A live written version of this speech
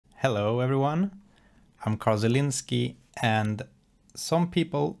Hello everyone, I'm Karl Zielinski, and some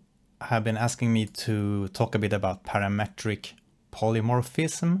people have been asking me to talk a bit about parametric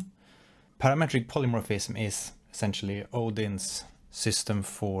polymorphism. Parametric polymorphism is essentially Odin's system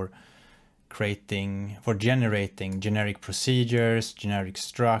for generating generic procedures, generic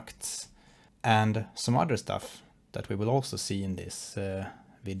structs, and some other stuff that we will also see in this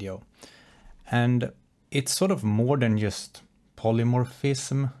video. And it's sort of more than just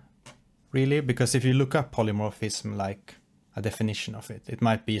polymorphism, really, because if you look up polymorphism, like a definition of it, it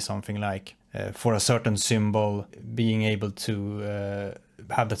might be something like for a certain symbol, being able to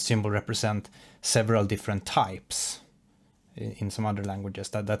have that symbol represent several different types. In some other languages,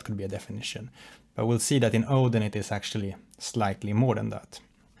 that could be a definition. But we'll see that in Odin it is actually slightly more than that.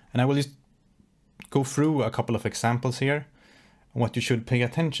 And I will just go through a couple of examples here. What you should pay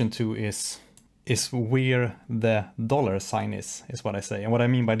attention to is where the dollar sign is what I say. And what I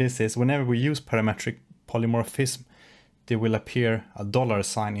mean by this is whenever we use parametric polymorphism, there will appear a dollar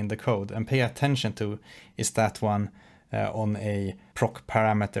sign in the code. And pay attention to, is that one on a proc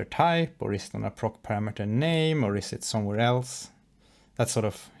parameter type, or is it on a proc parameter name, or is it somewhere else? That's sort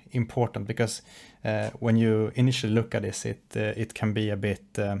of important because when you initially look at this, it can be a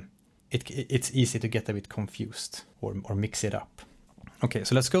bit, it's easy to get a bit confused or mix it up. Okay,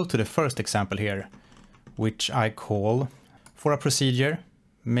 so let's go to the first example here, which I call, for a procedure,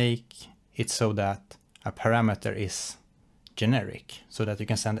 make it so that a parameter is generic, so that you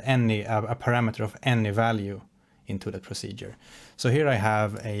can send a parameter of any value into that procedure. So here I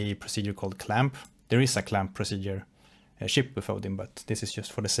have a procedure called clamp. There is a clamp procedure shipped with Odin, but this is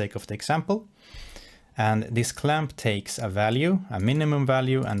just for the sake of the example. And this clamp takes a value, a minimum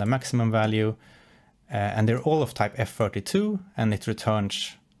value and a maximum value, and they're all of type F32, and it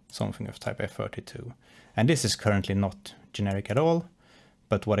returns something of type F32. And this is currently not generic at all,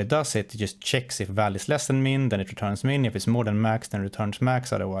 but what it does, it just checks if val is less than min, then it returns min. If it's more than max, then it returns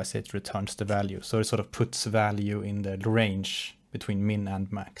max, otherwise it returns the value. So it sort of puts value in the range between min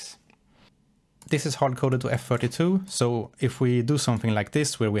and max. This is hard-coded to F32, so if we do something like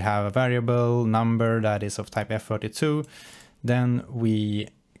this, where we have a variable number that is of type F32, then we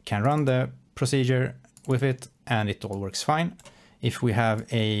can run the procedure with it and it all works fine. If we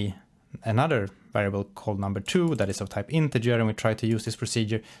have another variable called number2 that is of type integer and we try to use this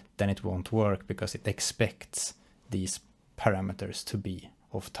procedure, then it won't work because it expects these parameters to be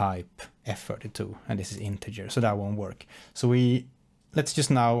of type F32 and this is integer, so that won't work. So let's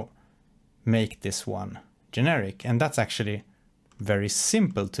just now make this one generic, and that's actually very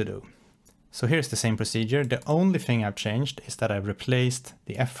simple to do. So here's the same procedure. The only thing I've changed is that I've replaced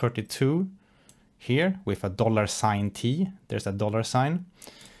the F32 here with a $T. There's a $,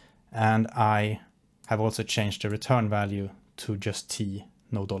 and I have also changed the return value to just T,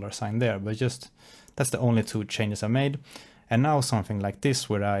 no $sign there, but just that's the only two changes I made. And now something like this,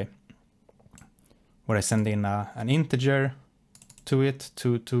 where I send in an integer to it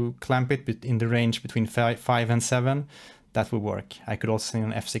to clamp it in the range between 5 and 7, that would work. I could also send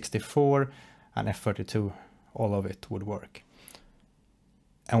in F64 and F32, all of it would work.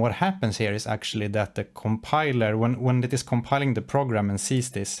 And what happens here is actually that the compiler, when it is compiling the program and sees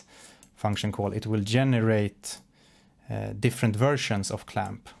this function call, it will generate different versions of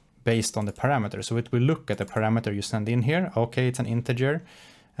clamp based on the parameter. So it will look at the parameter you send in here. Okay, it's an integer.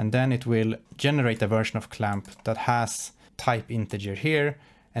 And then it will generate a version of clamp that has type integer here.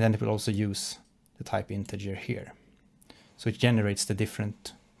 And then it will also use the type integer here. So it generates the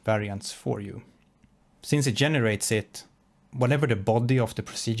different variants for you. Since it generates it, whatever the body of the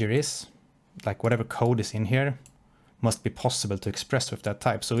procedure is, like whatever code is in here, must be possible to express with that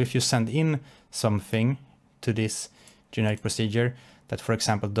type. So if you send in something to this generic procedure that, for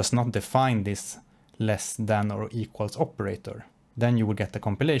example, does not define this less than or equals operator, then you will get the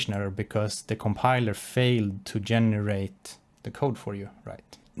compilation error because the compiler failed to generate the code for you,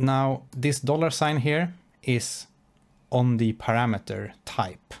 right? Now, this $sign here is on the parameter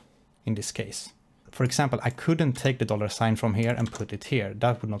type in this case. For example, I couldn't take the $sign from here and put it here.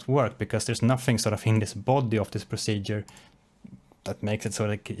 That would not work because there's nothing sort of in this body of this procedure that makes it so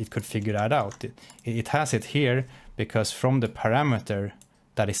that it could figure that out. It has it here because from the parameter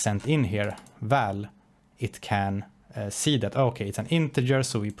that is sent in here, val, it can see that, okay, it's an integer,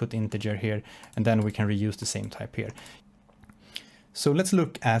 so we put integer here, and then we can reuse the same type here. So let's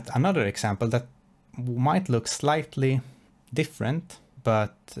look at another example that might look slightly different,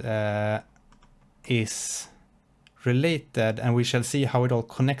 but is related, and we shall see how it all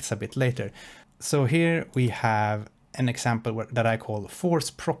connects a bit later. So here we have an example that I call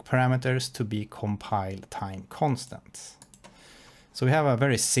force proc parameters to be compile time constants. So we have a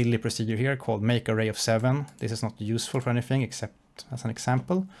very silly procedure here called make array of 7. This is not useful for anything except as an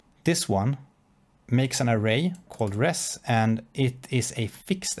example. This one makes an array called res, and it is a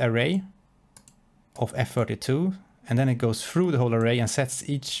fixed array of f32, and then it goes through the whole array and sets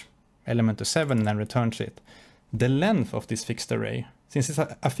each element to 7 and then returns it. The length of this fixed array, since it's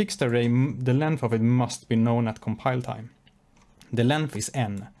a fixed array, the length of it must be known at compile time. The length is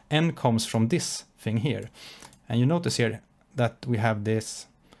n. N comes from this thing here. And you notice here that we have this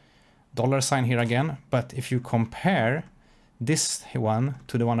 $sign here again, but if you compare this one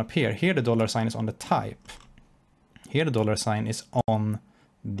to the one up here, here the $sign is on the type. Here the $sign is on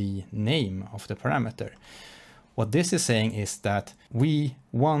the name of the parameter. What this is saying is that we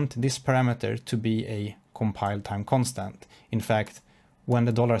want this parameter to be a compile time constant. In fact, when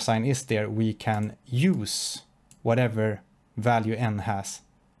the $sign is there, we can use whatever value n has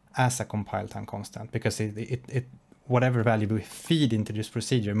as a compile time constant, because whatever value we feed into this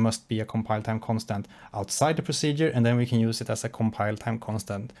procedure must be a compile time constant outside the procedure, and then we can use it as a compile time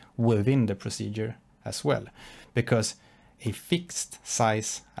constant within the procedure as well. Because a fixed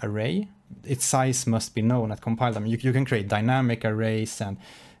size array, its size must be known at compile time. You can create dynamic arrays and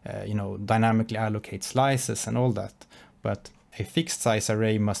dynamically allocate slices and all that, but a fixed size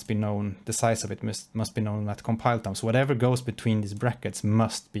array must be known, the size of it must be known at compile time. So whatever goes between these brackets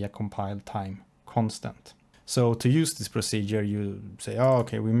must be a compile time constant. So to use this procedure, you say, oh,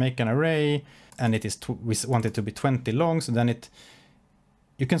 okay, we make an array and we want it to be 20 long. So then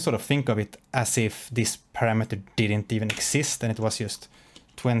you can sort of think of it as if this parameter didn't even exist and it was just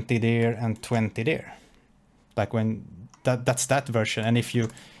 20 there and 20 there. Like when that's that version. And if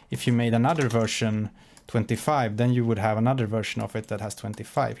you made another version 25, then you would have another version of it that has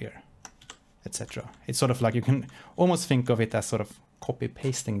 25 here, etc. It's sort of like you can almost think of it as sort of copy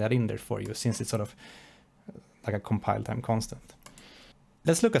pasting that in there for you, since it's sort of like a compile time constant.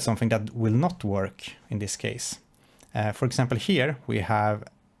 Let's look at something that will not work in this case. For example, here we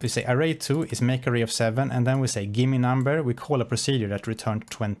say array2 is make array of 7, and then we say gimme number. We call a procedure that returned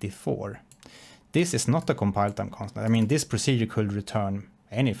 24. This is not a compile time constant. I mean, this procedure could return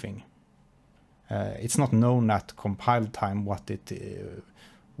anything. It's not known at compile time what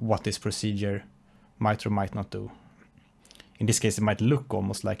this procedure might or might not do. In this case, it might look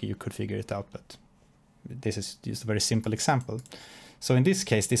almost like you could figure it out, but this is just a very simple example. So in this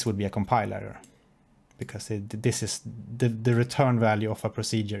case, this would be a compile error, because this is the return value of a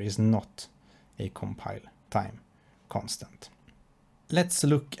procedure is not a compile time constant. Let's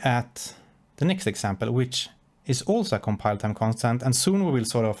look at the next example, which is also a compile time constant, and soon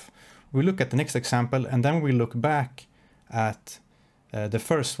we'll look at the next example, and then we look back at the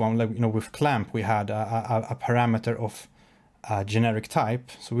first one. Like, with clamp we had a parameter of a generic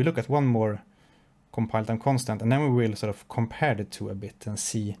type. So we look at one more compile time constant, and then we will sort of compare the two a bit and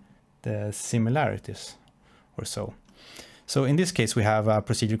see the similarities or so. So in this case we have a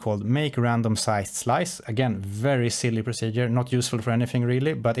procedure called make random sized slice. Again, very silly procedure, not useful for anything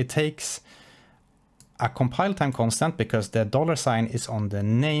really, but it takes a compile time constant because the $sign is on the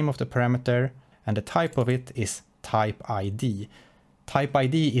name of the parameter and the type of it is type ID. Type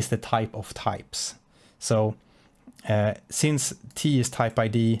ID is the type of types. So since T is type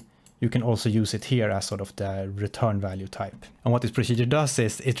ID, you can also use it here as sort of the return value type. And what this procedure does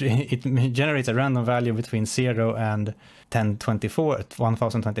is it generates a random value between 0 and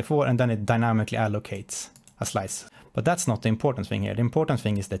 1024, and then it dynamically allocates a slice. But that's not the important thing here. The important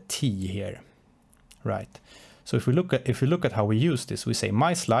thing is the T here. Right. So if we look at how we use this, we say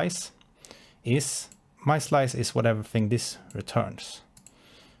my slice is whatever thing this returns.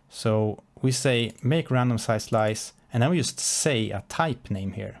 So we say make random size slice, and then we just say a type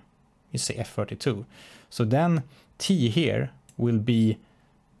name here. You say f32. So then T here will be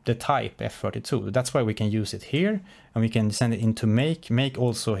the type f32. That's why we can use it here, and we can send it into make. Make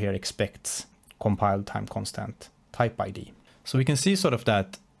also here expects compile time constant type ID. So we can see sort of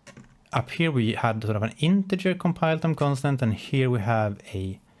that up here we had sort of an integer compile time constant, and here we have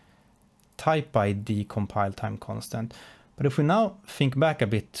a type ID compile time constant. But if we now think back a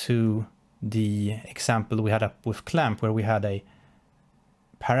bit to the example we had up with clamp, where we had a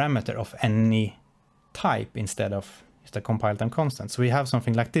parameter of any type instead of just a compile time constant. So we have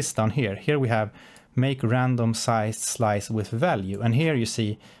something like this down here. Here we have make random sized slice with value. And here you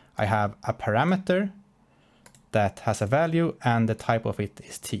see I have a parameter that has a value and the type of it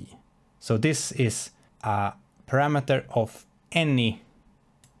is T. So this is a parameter of any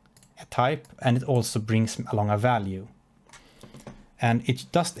type, and it also brings along a value. And it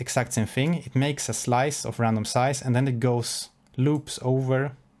does the exact same thing. It makes a slice of random size, and then it loops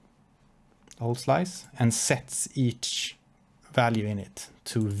over the whole slice and sets each value in it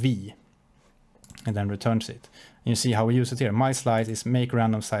to v and then returns it. And you see how we use it here. My slice is make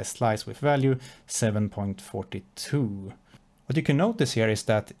random size slice with value 7.42. What you can notice here is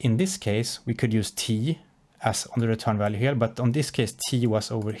that in this case we could use t as on the return value here, but on this case t was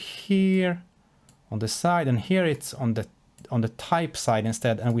over here on the side, and here it's on the type side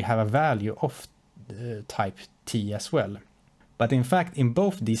instead, and we have a value of type t as well. But in fact, in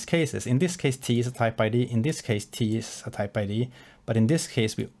both these cases, in this case t is a type ID, in this case t is a type ID, but in this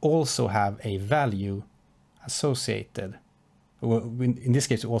case we also have a value associated. In this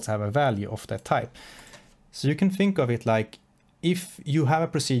case we also have a value of that type. So you can think of it like if you have a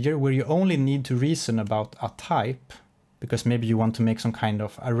procedure where you only need to reason about a type, because maybe you want to make some kind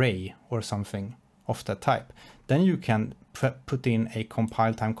of array or something of that type, then you can put in a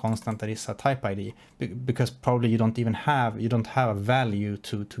compile time constant that is a type ID, because probably you don't have a value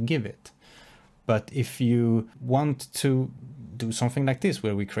to give it. But if you want to do something like this,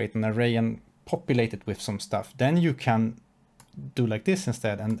 where we create an array and populate it with some stuff, then you can do like this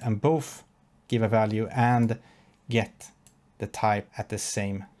instead, and both give a value and get the type at the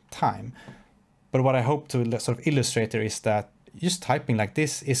same time. But what I hope to sort of illustrate here is that just typing like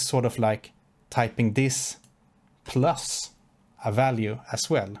this is sort of like typing this plus a value as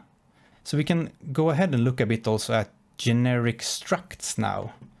well. So we can go ahead and look a bit also at generic structs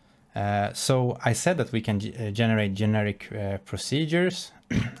now. So I said that we can generate generic procedures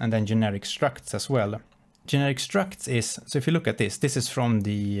and then generic structs as well. Generic structs is, so if you look at this is from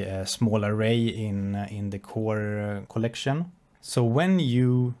the small array in the core collection. So when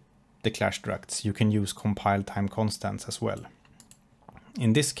you declare structs, you can use compile time constants as well.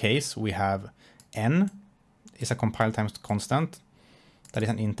 In this case, we have n is a compile time constant that is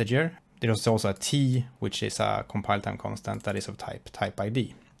an integer. There is also a t, which is a compile time constant that is of type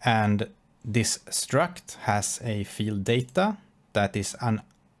ID. And this struct has a field data that is an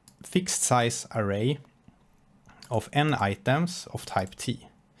fixed size array of n items of type t.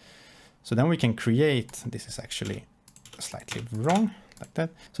 So then we can create, this is actually slightly wrong, like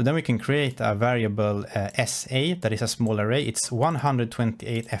that. So then we can create a variable SA that is a small array. It's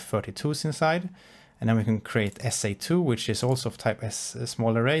 128 F32s inside. And then we can create SA2, which is also of type S, a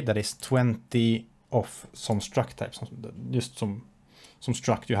small array that is 20 of some struct type, just some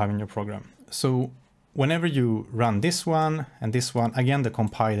struct you have in your program. So whenever you run this one and this one, again, the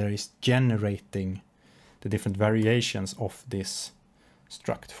compiler is generating the different variations of this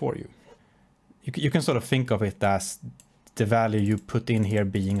struct for you. You can sort of think of it as the value you put in here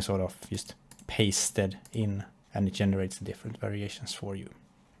being sort of just pasted in, and it generates the different variations for you.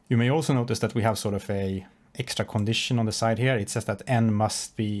 You may also notice that we have sort of a extra condition on the side here. It says that n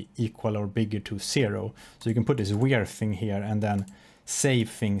must be equal or bigger to 0. So you can put this weird thing here and then save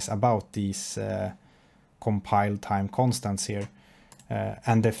things about these compile time constants here.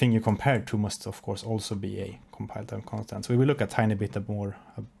 And the thing you compare to must of course also be a compile time constant. So we will look a tiny bit more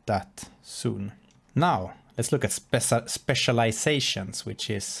of that soon. Now let's look at specializations, which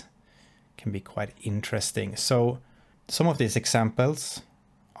can be quite interesting. So some of these examples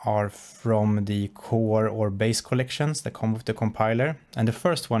are from the core or base collections that come with the compiler. And the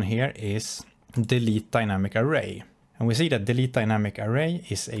first one here is delete dynamic array. And we see that delete dynamic array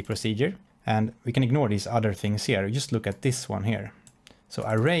is a procedure, and we can ignore these other things here. Just look at this one here. So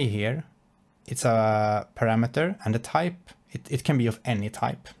array here, it's a parameter, and the type, it can be of any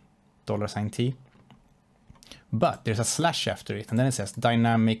type, $t. But there's a slash after it, and then it says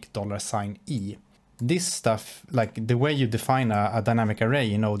dynamic $e. This stuff, like the way you define a dynamic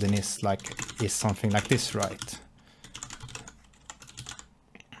array in Odin is something like this, right?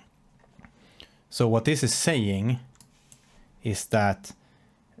 So what this is saying is that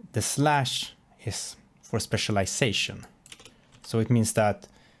the slash is for specialization. So it means that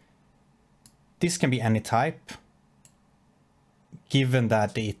this can be any type, given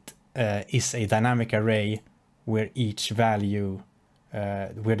that it is a dynamic array where each value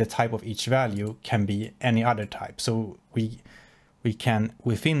where the type of each value can be any other type. So we can,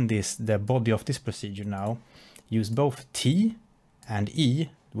 within the body of this procedure now, use both t and e,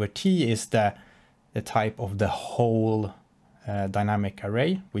 where t is the type of the whole dynamic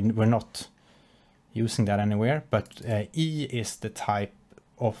array. We're not using that anywhere, but e is the type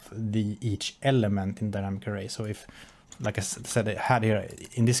of each element in dynamic array. So if, like I said, I had here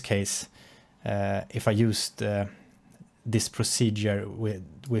in this case, if I used this procedure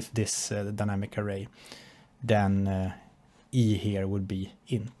with this dynamic array, then e here would be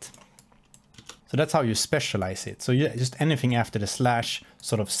int. So that's how you specialize it. So just anything after the slash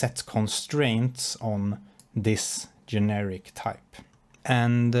sort of sets constraints on this generic type.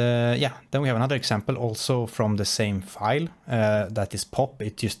 And yeah, then we have another example also from the same file that is pop.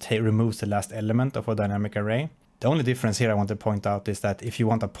 It just removes the last element of a dynamic array. The only difference here I want to point out is that if you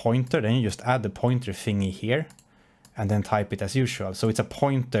want a pointer, then you just add the pointer thingy here and then type it as usual. So it's a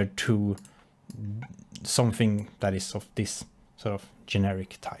pointer to something that is of this sort of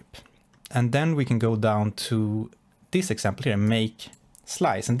generic type. And then we can go down to this example here, make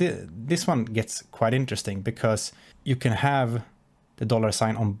slice. And this one gets quite interesting because you can have the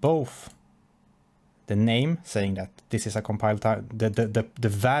 $sign on both the name saying that this is a compile time, the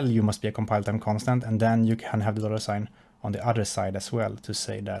value must be a compile time constant, and then you can have the $sign on the other side as well to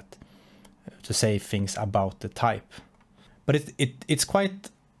say that, to say things about the type. But it's quite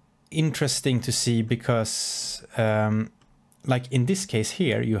interesting to see because like in this case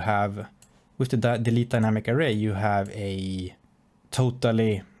here, you have with the delete dynamic array, you have a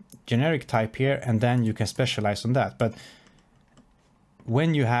totally generic type here, and then you can specialize on that. But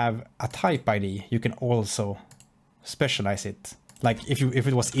when you have a type ID, you can also specialize it. Like if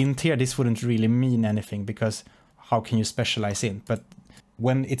it was int here, this wouldn't really mean anything because how can you specialize int? But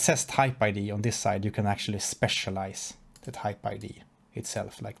when it says type ID on this side, you can actually specialize the type ID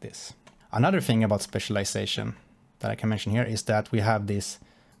itself like this. Another thing about specialization that I can mention here is that we have this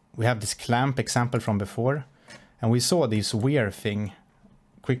clamp example from before, and we saw this weird thing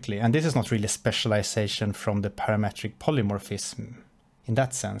quickly. And this is not really specialization from the parametric polymorphism in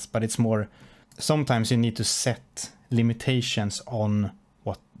that sense, but it's more, sometimes you need to set limitations on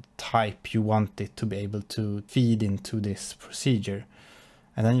what type you want it to be able to feed into this procedure.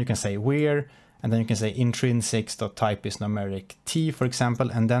 And then you can say where, and then you can say intrinsics.type is numeric t, for example,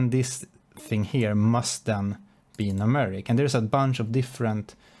 and then this thing here must then be numeric. And there's a bunch of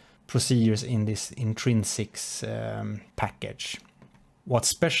different procedures in this intrinsics package. What's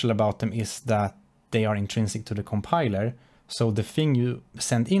special about them is that they are intrinsic to the compiler. So the thing you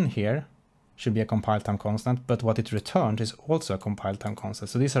send in here should be a compile time constant, but what it returned is also a compile time constant.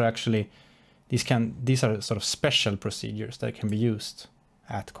 So these are actually, these are sort of special procedures that can be used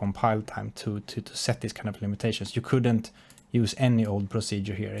at compile time to set these kind of limitations. You couldn't use any old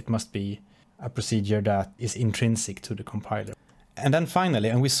procedure here. It must be a procedure that is intrinsic to the compiler. And then finally,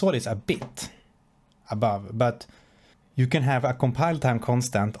 and we saw this a bit above, but you can have a compile time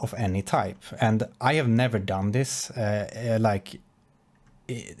constant of any type. And I have never done this like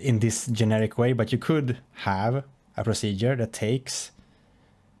in this generic way, but you could have a procedure that takes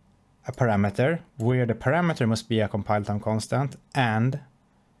a parameter where the parameter must be a compile time constant and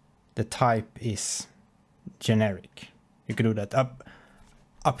the type is generic. You could do that.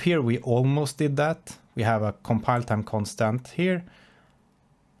 Up here we almost did that. We have a compile time constant here,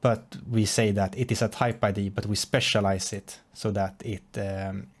 but we say that it is a type ID, but we specialize it so that it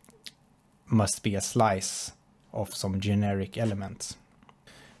must be a slice of some generic elements.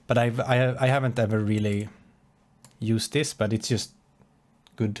 But I haven't ever really used this, but it's just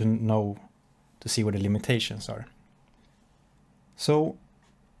good to know, to see what the limitations are. So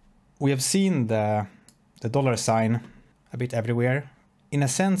we have seen the $sign a bit everywhere. In a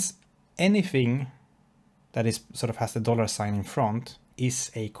sense, anything that is sort of has the $sign in front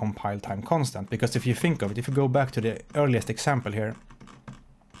is a compile time constant, because if you think of it, if you go back to the earliest example here,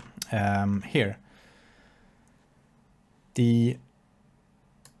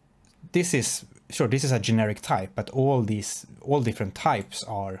 this is a generic type, but all different types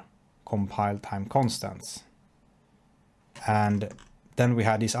are compile time constants. And then we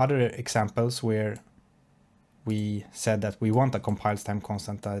had these other examples where we said that we want a compile time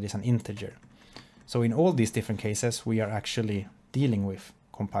constant that is an integer. So in all these different cases, we are actually dealing with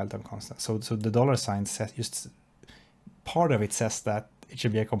compile time constant. So the $sign says, just part of it says that it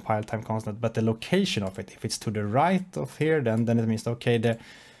should be a compile time constant, but the location of it, if it's to the right of here, then it means, okay,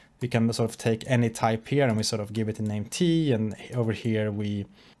 we can sort of take any type here and we sort of give it a name t, and over here we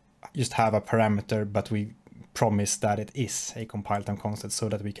just have a parameter, but we promise that it is a compile time constant so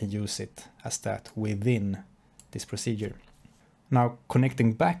that we can use it as that within this procedure. Now,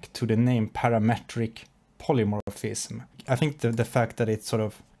 connecting back to the name parametric polymorphism, I think the fact that it sort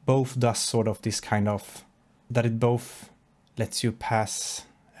of both does sort of this kind of, that it both lets you pass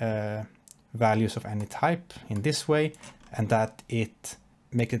values of any type in this way, and that it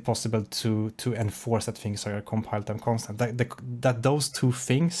makes it possible to enforce that things are a compile time constant. That those two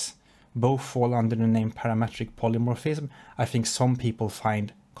things both fall under the name parametric polymorphism, I think some people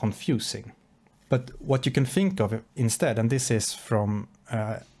find confusing. But what you can think of instead, and this is from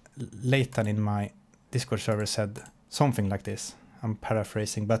Leighton in my Discord server said something like this, I'm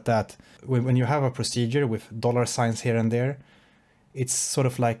paraphrasing, but that when you have a procedure with $signs here and there, it's sort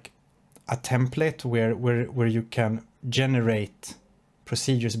of like a template where you can generate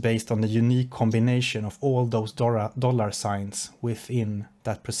procedures based on the unique combination of all those dollar signs within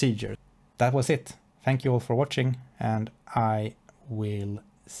that procedure. That was it. Thank you all for watching, and I will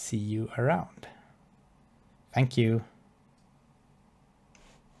see you around. Thank you.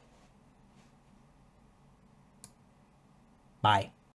 Bye.